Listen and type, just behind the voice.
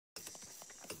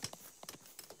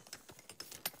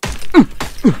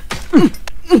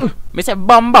Me say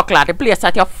bumbo clot the place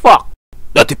that you fuck.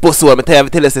 Dirty pussy hole, me tell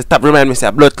you say stop remind me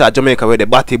say blood clot Jamaica where the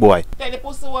batty boy. Tell the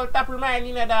pussy hole stop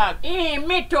reminding you dog.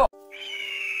 Me too.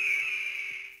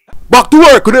 Back to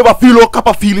work, you never feel no cup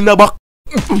of feel in the back.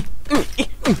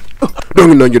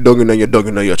 Dung in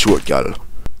on your throat, gal.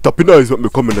 Tapping eyes what me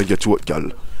coming on your throat,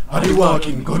 gal. Are you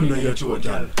walking gun in your throat,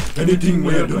 gal? Anything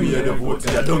where you do here, the vote,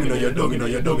 you're dung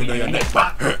in your neck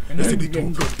back. You see the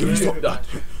two, you stop that.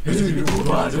 You see the two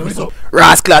bars, you stop.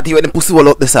 Rascal, you when the pussy hole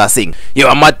up this sing. You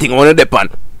a mad thing on the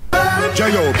depend.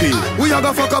 J.O.P. We are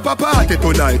gonna fuck up a party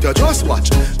tonight, you just watch.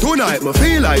 Tonight, me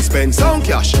feel I spend some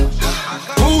cash.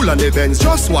 Cool on the Benz,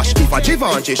 just watch. If a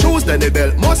Givenchy shoes, then the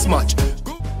belt must match.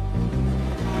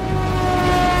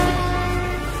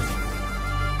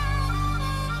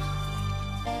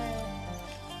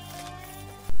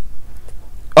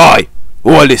 Oi,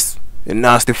 hold this, you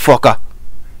nasty fucker.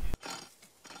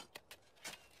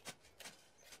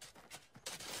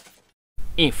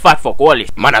 Fat fuck all this.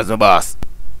 Man as my boss.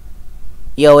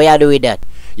 Yo, what you do with that?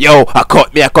 Yo, I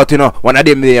cut, you know. One of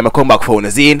them there, I come back for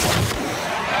the scene.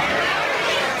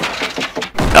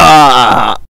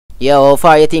 Yo, how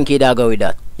far you think you da go with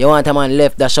that? You want a man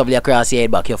left that shovel across your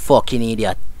head back, you fucking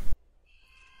idiot.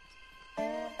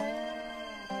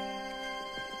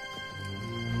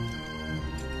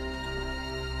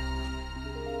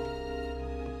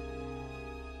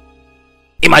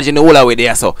 Imagine the whole away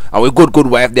there, so. And we good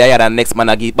wife there, and next man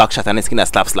I give back shot and the skin a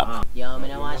slap. Yo, me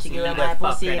don't want to give you my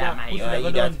pussy, you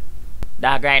know.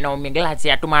 Dog, right now, me glad to see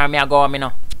you tomorrow, me a go, me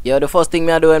know. Yo, the first thing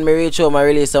me I do when me reach home, I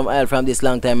release some oil from this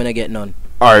long time and I get none.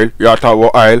 Oil? You talk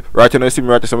about oil? Right now you see me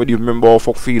right now somebody remember how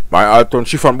fuck feel. My oil turn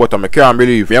chiffon butter, I can't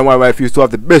believe. Me and my wife used to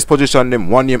have the best position them.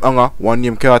 One name hanger, one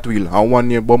name cartwheel, and one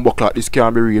name bumbo clock. This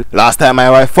can't be real. Last time my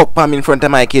wife fucked Pam in front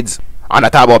of my kids. And I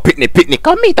talk about picnic.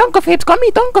 Come meet Uncle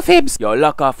Fibs. Yo,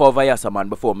 lock off over here, man,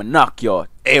 before me knock you out.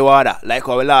 Hey, water, like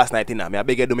our last night, me I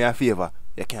beg you do me a favor.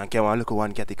 You can't come and look at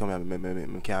one cat come here,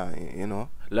 me can't, you know.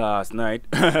 Last night?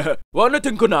 Well,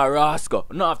 nothing could not rascal.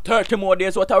 No have 30 more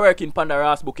days what I work in Panda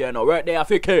Ras book, you know. Right there, I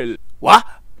feel kill. What?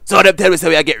 So them tell me say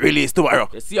we get released tomorrow.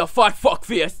 You see a fat fuck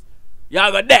face?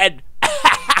 Y'all go dead.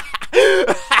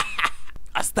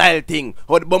 A style thing.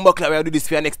 How the bumbo club will do this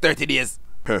for the next 30 days.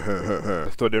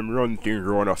 So them run things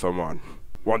round us, man.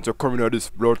 Once you come in this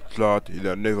blood clot,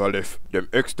 you'll never left. Them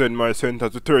extend my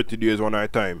sentence to 30 days one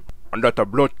night time. And that a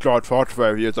blood clot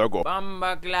 45 years ago.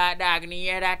 Bumbo clot, dog, you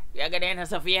hear that? You're gonna end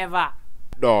us a favor.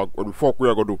 Dog, what the fuck we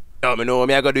are gonna do? No, me know what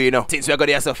me I gonna do, you know. Since we are gonna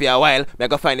do this for a while, me I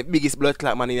gonna find the biggest blood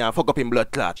clot man in here and fuck up in blood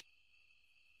clot.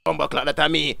 Bumbo clot, that a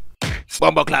me.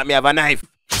 Bumbo clot, me have a knife.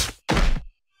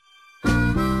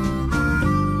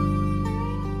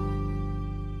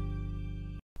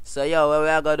 So yo, what we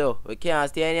are gonna do? We can't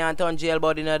stay in here and turn jail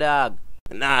body, no dog.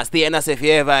 Nah, stay in us if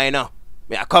you ever, you know.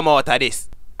 Me I come out of this.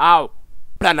 Ow.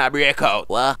 Plan a breakout.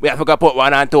 What? We have to go put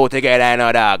 1 and 2 together, you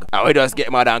know, dog. And we just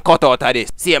get mad and cut out of this.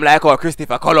 Same like how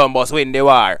Christopher Columbus win the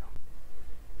war.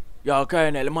 Yo,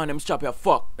 Colonel, the man them strap your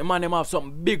fuck. The man them have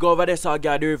something big over there, so I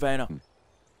got the river, you know.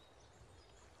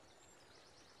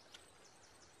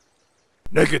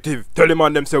 Negative. Tell the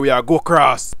man them say we are go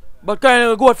cross. But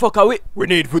Colonel, go fuck away. We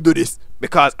need to do this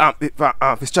because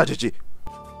for strategy.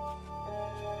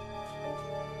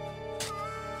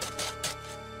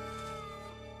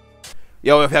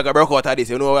 Yo, if you go broke out of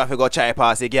this, you know we have to go try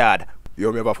pass the guard.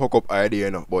 Yo, me have a fuck up idea,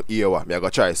 you know. But here, me I go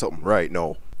try something right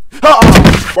now.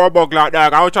 Ha! Bumbo clot,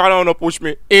 dog. I was trying to push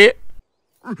me. Eh?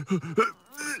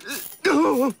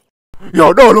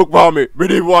 Yo, don't look for me. Me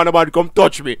didn't want nobody come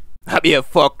touch me. Happy a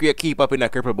fuck you keep up in a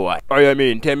cripple boy. What you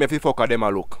mean? Tell me if you fuck at them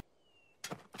a look.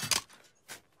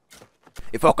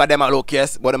 If fuck at them a look,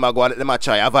 yes, but them a go and let them a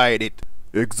try avoid it.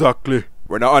 Exactly.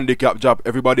 When a handicap job,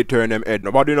 everybody turn them head.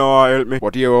 Nobody know how to help me.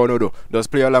 But here what I do.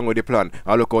 Just play along with the plan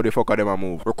and look how the fuck of them a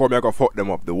move. We come here go fuck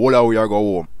them up. The whole of we are go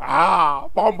home.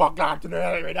 Bumbo clot to the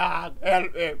help me, dog.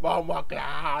 Help me, bumbo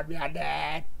clot, me a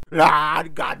dead.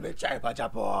 Lord God, me try for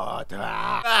support.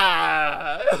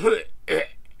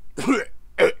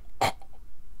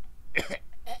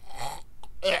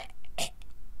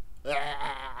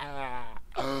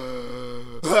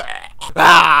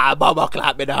 Bumbo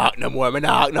clot, me not no more,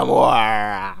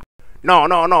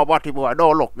 No, buddy boy,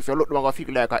 don't look. If you look, them gonna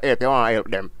feel like a help. You wanna help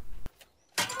them.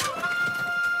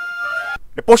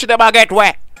 The push them a get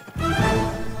wet.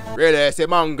 Really, say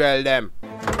mongrel them.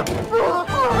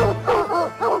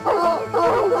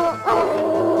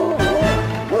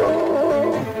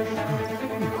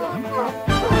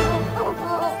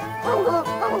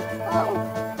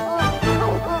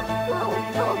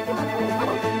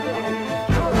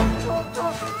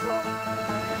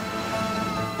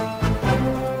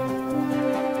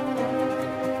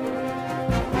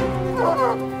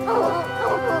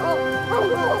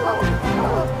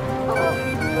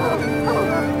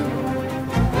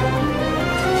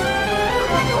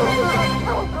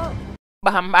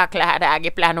 Bamba clad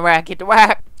doggy plan work it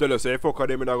work. Tell us, say, fuck of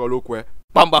them, and I go look where.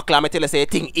 Bumbo clam, me tell you say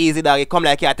thing easy dog. You come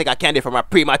like you take a candy from a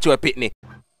premature pitney.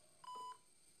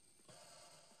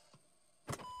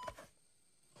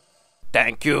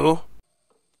 Thank you.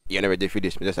 You're not ready for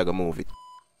this, me just gonna move it.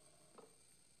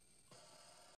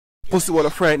 Pussy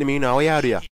wanna frighten me now, what you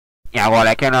do? Yeah, well,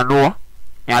 I cannot know.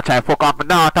 You try to fuck up my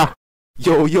daughter.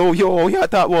 Yo, you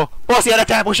talk what? Pussy, you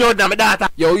try to push out my daughter.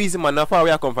 Yo, easy man, how far we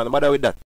come from, no bother with that.